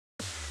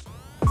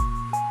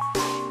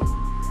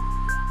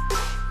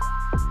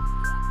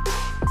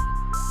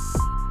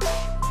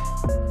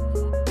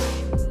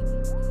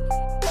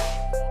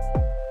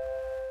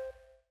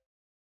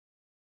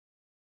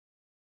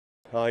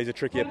He's a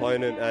tricky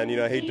opponent, and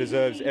he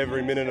deserves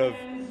every minute of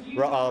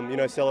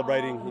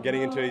celebrating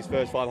getting into his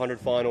first 500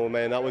 final.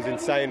 Man, that was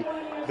insane.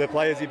 The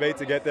players he beat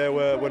to get there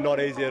were not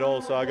easy at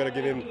all, so I got to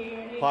give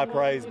him high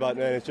praise. But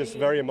man, it's just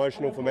very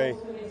emotional for me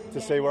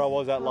to see where I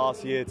was at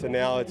last year to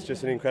now. It's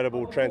just an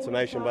incredible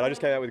transformation. But I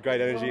just came out with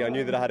great energy. I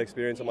knew that I had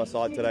experience on my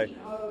side today.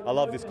 I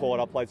love this court.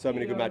 I've played so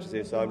many good matches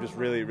here, so I'm just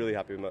really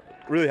happy with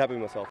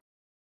myself.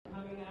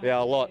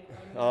 Yeah, a lot.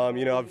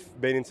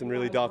 I've been in some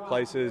really dark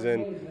places,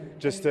 and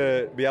just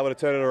to be able to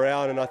turn it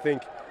around. And I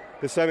think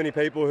there's so many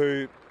people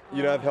who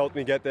have helped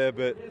me get there,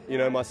 but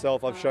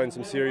myself, I've shown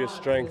some serious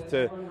strength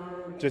to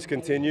just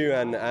continue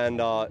and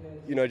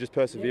just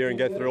persevere and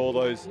get through all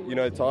those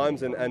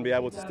times and be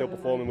able to still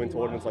perform and win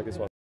tournaments like this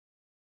one.